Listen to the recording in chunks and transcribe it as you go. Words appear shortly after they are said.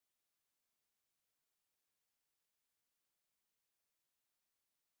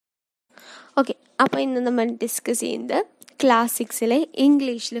Okay, അപ്പോൾ ഇന്ന് നമ്മൾ ഡിസ്കസ് ചെയ്യുന്നത് ക്ലാസ് 6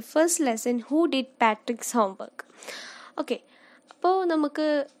 ഇംഗ്ലീഷിലെ first lesson who did Patrick's homework. Okay, അപ്പോൾ നമുക്ക്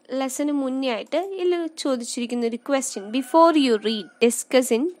ലെസന് മുന്നേ ആയിട്ട് ഇതിൽ ചോദിച്ചിരിക്കുന്ന ഒരു question, before you read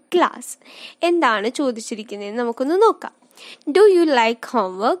discuss in class, എന്താണ് ചോദിച്ചിരിക്കുന്നതെന്ന് നമുക്കൊന്ന് നോക്കാം. Do you like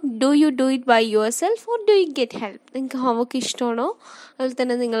homework? Do you do it by your self or do you get help? നിങ്ങൾക്ക് ഹോംവർക്ക് ഇഷ്ടമാണോ? അതുപോലെ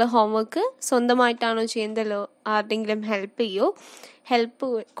തന്നെ നിങ്ങൾ ഹോംവർക്ക് സ്വന്തമായിട്ടാണോ ചെയ്യുന്നതല്ലോ ആരുടെങ്കിലും ഹെൽപ്പ്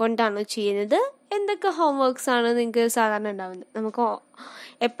കൊണ്ടാണോ ചെയ്യുന്നത്? എന്തൊക്കെ ഹോംവർക്ക്സ് ആണ് നിങ്ങൾക്ക് സാധാരണ ഉണ്ടാവുന്നത്? നമുക്ക്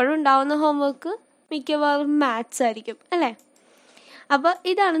എപ്പോഴും ഉണ്ടാവുന്ന ഹോംവർക്ക് മിക്കവാറും മാത്സ് ആയിരിക്കും അല്ലേ? അപ്പോൾ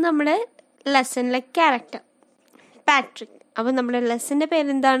ഇതാണ് നമ്മുടെ ലെസണിലെ ക്യാരക്ടർ പാട്രിക്. അപ്പോൾ നമ്മുടെ ലെസൻ്റെ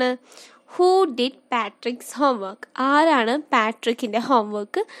പേരെന്താണ്? Who did Patrick's homework? ആരാണ് പാട്രിക്കിൻ്റെ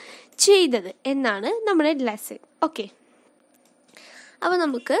ഹോംവർക്ക് ചെയ്തത് എന്നാണ് നമ്മുടെ ലെസൺ. ഓക്കെ, അപ്പോൾ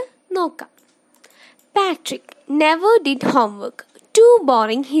നമുക്ക് നോക്കാം. Patrick never did homework. Too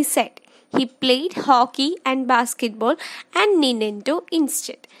boring, he said. He played hockey and basketball and Nintendo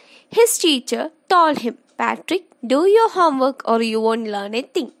instead. His teacher told him, Patrick, do your homework or you won't learn a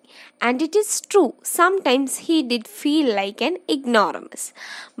thing. And it is true, sometimes he did feel like an ignoramus.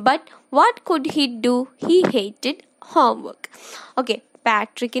 But what could he do? He hated homework. Okay,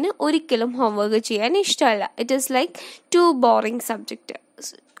 പാട്രിക്കിന് ഒരിക്കലും homework ചെയ്യാൻ ഇഷ്ടമല്ല. It is like to boring subject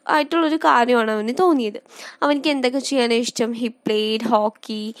ആയിട്ടുള്ളൊരു കാര്യമാണ് അവന് തോന്നിയത്. അവനിക്ക് എന്തൊക്കെ ചെയ്യാനാണ് ഇഷ്ടം? He played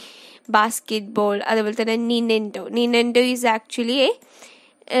hockey, basket ball, അതേപോലെ തന്നെ നിനെൻഡോ is actually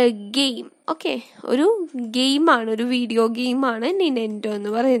A game. Okay, ഒരു ഗെയിമാണ്, ഒരു വീഡിയോ ഗെയിമാണ് നിനെൻഡോ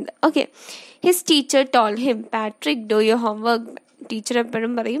എന്ന് പറയുന്നത്. Okay, his teacher toll him, Patrick do your homework. Teacher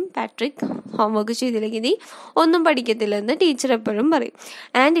എപ്പോഴും പറയും, പാട്രിക് ഹോംവർക്ക് ചെയ്തില്ലെങ്കിൽ നീ ഒന്നും പഠിക്കത്തില്ലെന്ന് ടീച്ചർ എപ്പോഴും പറയും.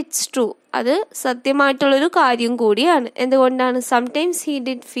 ആൻഡ് ഇറ്റ്സ് ട്രൂ, അത് സത്യമായിട്ടുള്ളൊരു കാര്യം കൂടിയാണ്. എന്തുകൊണ്ടാണ്? Sometimes he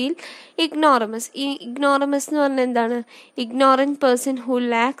did feel ഇഗ്നോറമസ്. ഈ ഇഗ്നോറമസ് എന്ന് പറഞ്ഞാൽ എന്താണ്? Ignorant person who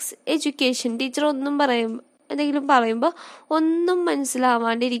lakhs education. Teacher എന്തെങ്കിലും പറയുമ്പോൾ ഒന്നും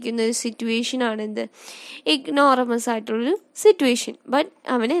മനസ്സിലാവാണ്ടിരിക്കുന്ന ഒരു സിറ്റുവേഷനാണ് എന്ത്? ഇഗ്നോറമസ് ആയിട്ടുള്ളൊരു സിറ്റുവേഷൻ. ബട്ട്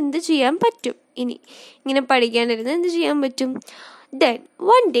അവന് എന്ത് ചെയ്യാൻ പറ്റും? ഇങ്ങനെ പഠിക്കാനിരുന്ന് എന്ത് ചെയ്യാൻ പറ്റും? Then,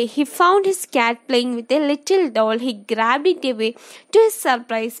 one day, he found his cat playing with a little doll. He grabbed it away. To his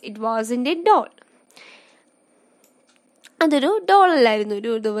surprise, it wasn't a doll. അതൊരു ഡോളല്ലായിരുന്നു.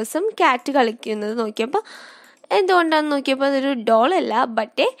 ഒരു ദിവസം ക്യാറ്റ് കളിക്കുന്നത് നോക്കിയപ്പോൾ, എന്തുകൊണ്ടാണെന്ന് നോക്കിയപ്പോൾ അതൊരു ഡോളല്ല,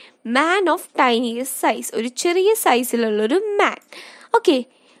 but a man of tiniest size. ഒരു ചെറിയ സൈസിലുള്ളൊരു മാൻ. Okay,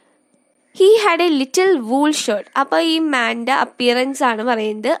 he had A little wool shirt. അപ്പോൾ ഈ മാൻ്റെ അപ്പിയറൻസ് ആണ്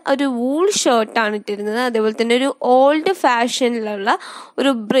പറയുന്നത്. ഒരു വൂൾ ഷർട്ടാണ് ഇട്ടിരുന്നത്. അതേപോലെ തന്നെ ഒരു ഓൾഡ് ഫാഷനിലുള്ള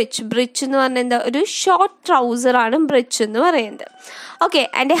ഒരു ബ്രിച്ച് എന്ന് പറഞ്ഞാൽ എന്താ? ഒരു ഷോർട്ട് ട്രൗസറാണ് ബ്രിച്ച് എന്ന് പറയുന്നത്. Okay,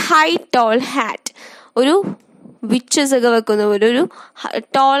 and A high toll hat. ഒരു വിച്ചസ് ഒക്കെ വെക്കുന്ന ഒരു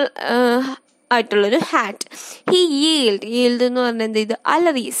ടോൾ ആയിട്ടുള്ളൊരു ഹാറ്റ്. ഹി ഈൽഡ് എന്ന് പറഞ്ഞാൽ എന്ത്? ഇത്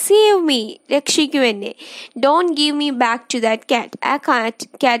അലറി. സേവ് മീ, രക്ഷിക്കൂ എന്നെ. Don't give me back to that cat. ആ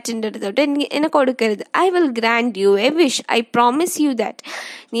ക്യാറ്റിൻ്റെ അടുത്തോട്ട് എന്നെ കൊടുക്കരുത്. I will grand U A wish. I promise you that.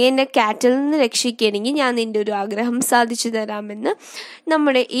 നീ എന്നെ ക്യാറ്റിൽ നിന്ന് രക്ഷിക്കുകയാണെങ്കിൽ ഞാൻ നിൻ്റെ ഒരു ആഗ്രഹം സാധിച്ചു തരാമെന്ന്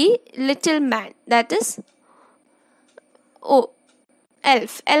നമ്മുടെ ഈ ലിറ്റിൽ മാൻ, ദാറ്റ് ഇസ്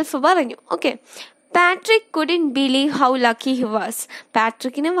എൽഫ് പറഞ്ഞു. Okay, Patrick couldn't believe how lucky he was.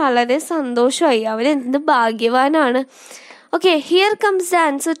 പാട്രിക്കിന് വളരെ സന്തോഷമായി. അവൻ എന്ത് ഭാഗ്യവാനാണ്. Okay, here comes the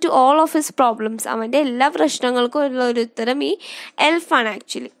answer to all of his problems. അവൻ്റെ എല്ലാ പ്രശ്നങ്ങൾക്കും ഉള്ള ഒരു ഉത്തരം ഈ എൽഫാണ്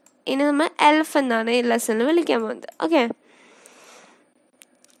ആക്ച്വലി. ഇനി നമ്മൾ എൽഫ് എന്നാണ് ഈ ലെസണിൽ വിളിക്കാൻ പോകുന്നത്. Okay,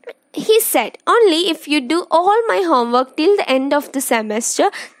 he said, only if you do all my homework till the end of the semester,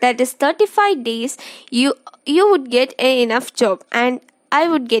 that is 35 days, you would get enough job and I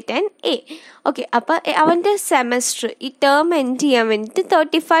would get an A. Okay, അപ്പോൾ അവൻ്റെ semester ഈ term end ചെയ്യാൻ വേണ്ടിയിട്ട്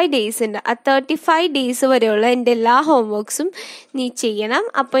 35 days ഉണ്ട്. ആ 35 days വരെയുള്ള എൻ്റെ എല്ലാ ഹോംവർക്ക്സും നീ ചെയ്യണം.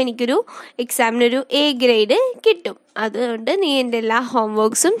 അപ്പോൾ എനിക്കൊരു എക്സാമിനൊരു A ഗ്രേഡ് കിട്ടും. അതുകൊണ്ട് നീ എൻ്റെ എല്ലാ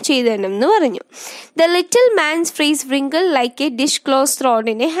ഹോംവർക്ക്സും ചെയ്തു തരണം എന്ന് പറഞ്ഞു. The little man's face wrinkled like a dish closed thrown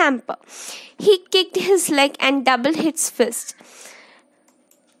in a hamper. He kicked his leg and doubled his fist.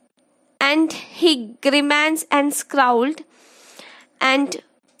 And he grimaced and scowled and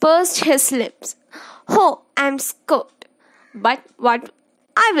pursed his lips. Oh, I'm scared, but what?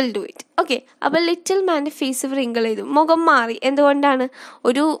 I will do it. Okay, അപ്പോൾ little മാൻ്റെ face wrinkle ചെയ്തു, മുഖം മാറി. എന്തുകൊണ്ടാണ്?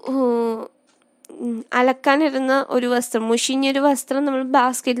 ഒരു അലക്കാനിരുന്ന ഒരു വസ്ത്രം, മുഷിഞ്ഞൊരു വസ്ത്രം നമ്മൾ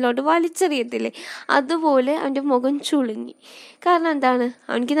ബാസ്ക്കറ്റിലോട്ട് വലിച്ചെറിയത്തില്ലേ, അതുപോലെ അവൻ്റെ മുഖം ചുളുങ്ങി. കാരണം എന്താണ്?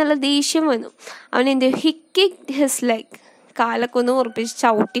 അവനിക്ക് നല്ല ദേഷ്യം വന്നു. അവൻ എന്ത്? ഹി കിക്ക്ഡ് ഹിസ് ലെഗ്, കാലൊക്കെ ഒന്ന് ഉറപ്പിച്ച്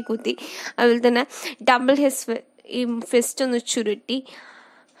ചവിട്ടി കുത്തി. അതുപോലെ തന്നെ ഡബിൾ ഹിസ്, ഈ ഫിസ്റ്റ് ഒന്ന് ചുരുട്ടി.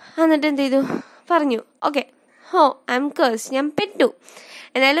 എന്നിട്ട് എന്ത് ചെയ്തു? പറഞ്ഞു, ഓക്കെ, ഹോ ഐ എം കേഴ്സ്, ഞാൻ പെട്ടു,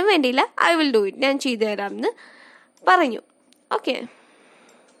 എന്നാലും വേണ്ടിയില്ല, ഐ വിൽ ഡു ഇറ്റ്, ഞാൻ ചെയ്തു തരാമെന്ന് പറഞ്ഞു. Okay,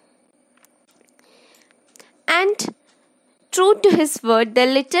 And true to his word, the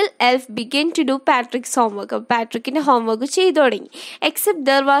little elf began to do Patrick's homework. പാട്രിക്കിൻ്റെ homework ചെയ്തു തുടങ്ങി. Except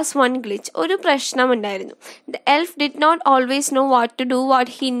there was one glitch. ഒരു പ്രശ്നമുണ്ടായിരുന്നു. The elf did not always know what to do, what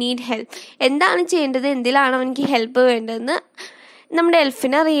he need help. എന്താണ് ചെയ്യേണ്ടത്, എന്തിലാണ് അവനിക്ക് help വേണ്ടതെന്ന് നമ്മുടെ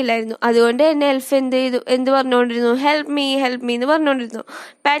എൽഫിന് അറിയില്ലായിരുന്നു. അതുകൊണ്ട് തന്നെ എൽഫ് എന്ത് പറഞ്ഞുകൊണ്ടിരുന്നു, ഹെൽപ്പ് മീ എന്ന് പറഞ്ഞുകൊണ്ടിരുന്നു.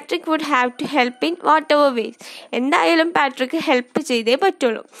 Patrick would have to help in what ever vase. എന്തായാലും പാട്രിക്ക് ഹെൽപ്പ് ചെയ്തേ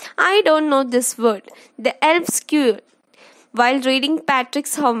പറ്റുള്ളൂ. I don't know this word, the എൽഫ് സ്ക്യൂർ while reading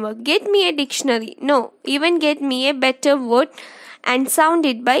Patrick's homework. Get me a dictionary. No, even get me a better word and sound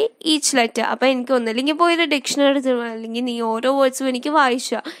it by each letter. അപ്പോൾ എനിക്ക് ഒന്നല്ലെങ്കിൽ പോയൊരു dictionary അല്ലെങ്കിൽ നീ ഓരോ വേർഡ്സും എനിക്ക്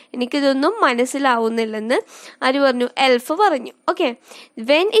വായിച്ചാ എനിക്കിതൊന്നും മനസ്സിലാവുന്നില്ലെന്ന് ആര് പറഞ്ഞു, എൽഫ് പറഞ്ഞു. Okay,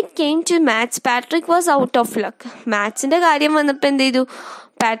 when it came to maths Patrick was out of luck. മാത്സിൻ്റെ കാര്യം വന്നപ്പോൾ എന്ത് ചെയ്തു,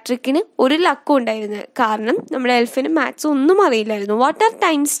 പാട്രിക്കിന് ഒരു ലക്കും ഉണ്ടായിരുന്നു. കാരണം നമ്മുടെ എൽഫിന് മാത്സ് ഒന്നും അറിയില്ലായിരുന്നു. What are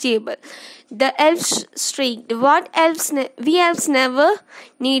times table? The elf shrieked. What elves we elves never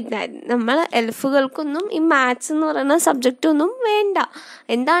need that. നമ്മൾ എൽഫുകൾക്കൊന്നും ഈ മാത്സ് എന്ന് പറയുന്ന സബ്ജക്റ്റ് ഒന്നും വേണ്ട.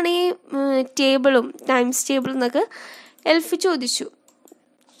 എന്താണ് ഈ ടേബിളും ടൈംസ് ടേബിൾ എന്നൊക്കെ എൽഫ് ചോദിച്ചു.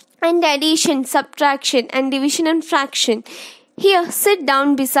 And addition, subtraction and division and fraction. Here, sit down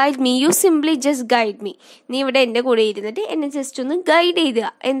beside me. You simply just guide me. നീ ഇവിടെ എൻ്റെ കൂടെ ഇരുന്നിട്ട് എന്നെ ജസ്റ്റ് ഒന്ന് ഗൈഡ് ചെയ്തുക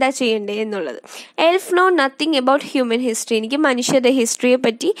എന്താ ചെയ്യണ്ടേ എന്നുള്ളത്. എൽഫ് no nothing about human history. എനിക്ക് മനുഷ്യരുടെ ഹിസ്റ്ററിയെ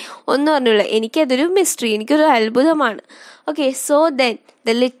പറ്റി ഒന്നും അറിഞ്ഞില്ല. എനിക്കതൊരു മിസ്റ്ററി, എനിക്കൊരു അത്ഭുതമാണ്. Okay, so then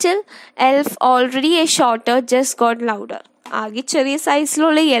the little എൽഫ് already A shorter just got louder. ആകെ ചെറിയ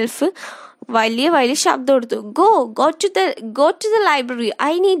സൈസിലുള്ള എൽഫ് വലിയ ശബ്ദം കൊടുത്തു. Go to the library.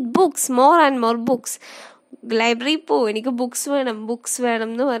 I need books, more and more books. Library എനിക്ക് ബുക്സ് വേണം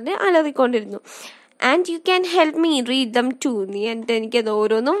എന്ന് പറഞ്ഞ് അലറിക്കൊണ്ടിരുന്നു. And you can help me read them to. നീ എന്നിട്ട് എനിക്കത്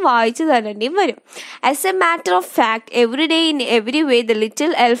ഓരോന്നും വായിച്ചു തരേണ്ടി വരും. As A matter of fact, every day in every way the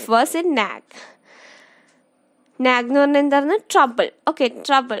little എൽഫ് was A Nag എന്ന് പറഞ്ഞാൽ എന്തായിരുന്നു, trouble. Okay,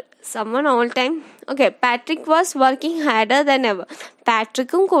 trouble someone all time. Okay, Patrick was working harder than ever.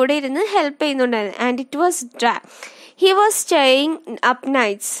 പാട്രിക്കും കൂടെ ഇരുന്ന് ഹെൽപ്പ് ചെയ്യുന്നുണ്ടായിരുന്നു. And it was dry. He was staying up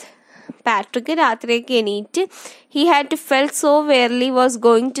nights. Patrick രാത്രിയൊക്കെ എണീറ്റ് he had to felt so വെയർലി was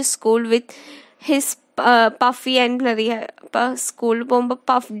going to school with his puffy and blurry. അപ്പോൾ സ്കൂളിൽ പോകുമ്പോൾ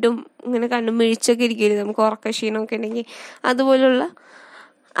പഫ്ഡും ഇങ്ങനെ കണ്ണും മിഴിച്ചൊക്കെ ഇരിക്കുമായിരുന്നു. നമുക്ക് ഉറക്കക്ഷീണമൊക്കെ ഉണ്ടെങ്കിൽ അതുപോലുള്ള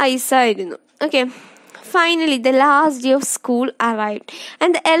ഐസായിരുന്നു. Okay, finally the last day of school arrived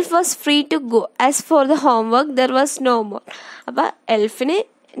and the elf was free to go. As for the homework, there was no more. അപ്പോൾ എൽഫിന്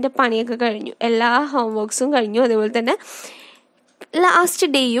എൻ്റെ പണിയൊക്കെ കഴിഞ്ഞു, എല്ലാ ഹോംവർക്ക്സും കഴിഞ്ഞു. അതേപോലെ തന്നെ ലാസ്റ്റ്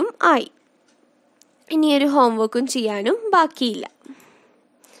ഡേയും ആയി. ഇനിയൊരു ഹോംവർക്കും ചെയ്യാനും ബാക്കിയില്ല.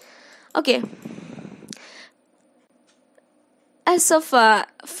 Okay, as so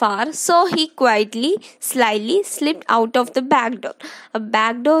far so he quietly slyly slipped out of the back door. ആ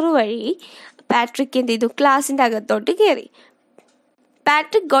ബാക്ക് ഡോർ വഴി പാട്രിക് എന്ത് ചെയ്തു, ക്ലാസ്സിൻ്റെ അകത്തോട്ട് കയറി.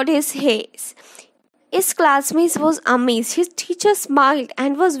 Patrick got his haze. His classmates was amazed. His teacher smiled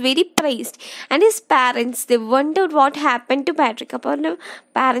and was very praised. And his parents, they wondered what happened to Patrick. അപ്പോൾ അവരുടെ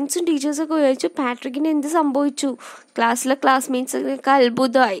പാരൻസും ടീച്ചേഴ്സൊക്കെ ചോദിച്ചു പാട്രിക്കിന് എന്ത് സംഭവിച്ചു. ക്ലാസ്സിലെ ക്ലാസ്മേറ്റ്സൊക്കെ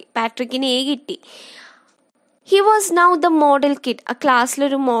അത്ഭുതമായി. പാട്രിക്കിന് കിട്ടി. He was now the model kid. ആ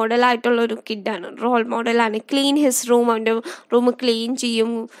ക്ലാസ്സിലൊരു മോഡലായിട്ടുള്ളൊരു കിഡാണ്, റോൾ മോഡലാണ്. ക്ലീൻ ഹിസ് റൂം, അവൻ്റെ റൂം ക്ലീൻ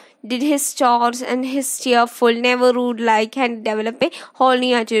ചെയ്യും. did his chores and his cheerful, never rude like, and develop a whole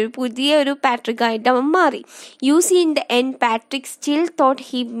new attitude. പുതിയ ഒരു പാട്രിക് ആയിട്ട് അവൻ മാറി. You see, in the end, Patrick still thought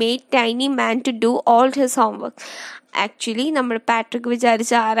he made tiny man to do all his homework. Actually നമ്മുടെ Patrick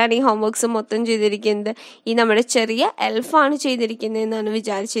വിചാരിച്ച ആരാണ് ഈ homeworks മൊത്തം ചെയ്തിരിക്കുന്നത്, ഈ നമ്മുടെ ചെറിയ എൽഫാണ് ചെയ്തിരിക്കുന്നത് എന്നാണ്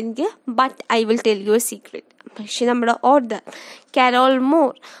വിചാരിച്ചെനിക്ക്. But I will tell you A secret. പക്ഷെ നമ്മുടെ ഓർഡർ കാരോൾ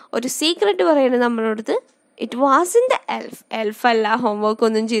മോർ ഒരു സീക്രട്ട് പറയുന്നത് നമ്മളോടത്. ഇറ്റ് വാസ് ഇൻ ദ എൽഫ് അല്ല ഹോംവർക്ക്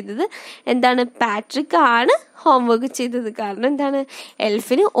ഒന്നും ചെയ്തത്. എന്താണ്, പാട്രിക് ആണ് ഹോംവർക്ക് ചെയ്തത്. കാരണം എന്താണ്,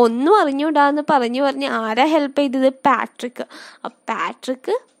 എൽഫിന് ഒന്നും അറിഞ്ഞൂടാന്ന് പറഞ്ഞ് ആരാ ഹെൽപ്പ് ചെയ്തത്, പാട്രിക്.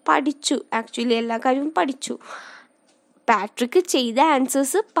 പാട്രിക് പഠിച്ചു, ആക്ച്വലി എല്ലാ കാര്യവും പഠിച്ചു. പാട്രിക് ചെയ്ത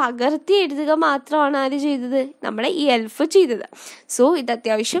ആൻസേഴ്സ് പകർത്തി എഴുതുക മാത്രമാണ് ആര് ചെയ്തത്, നമ്മുടെ ഈ എൽഫ് ചെയ്തത്. സോ ഇത്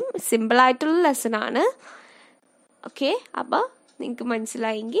അത്യാവശ്യം സിമ്പിളായിട്ടുള്ള ലെസണാണ്. ഓക്കെ, അപ്പോൾ നിങ്ങൾക്ക്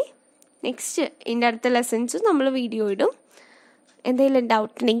മനസ്സിലായെങ്കിൽ നെക്സ്റ്റ് ഇതിൻ്റെ അടുത്ത ലെസൺസും നമ്മൾ വീഡിയോ ഇടും. എന്തെങ്കിലും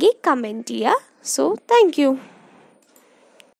ഡൗട്ട് ഉണ്ടെങ്കിൽ കമൻറ്റ് ചെയ്യുക. So thank you.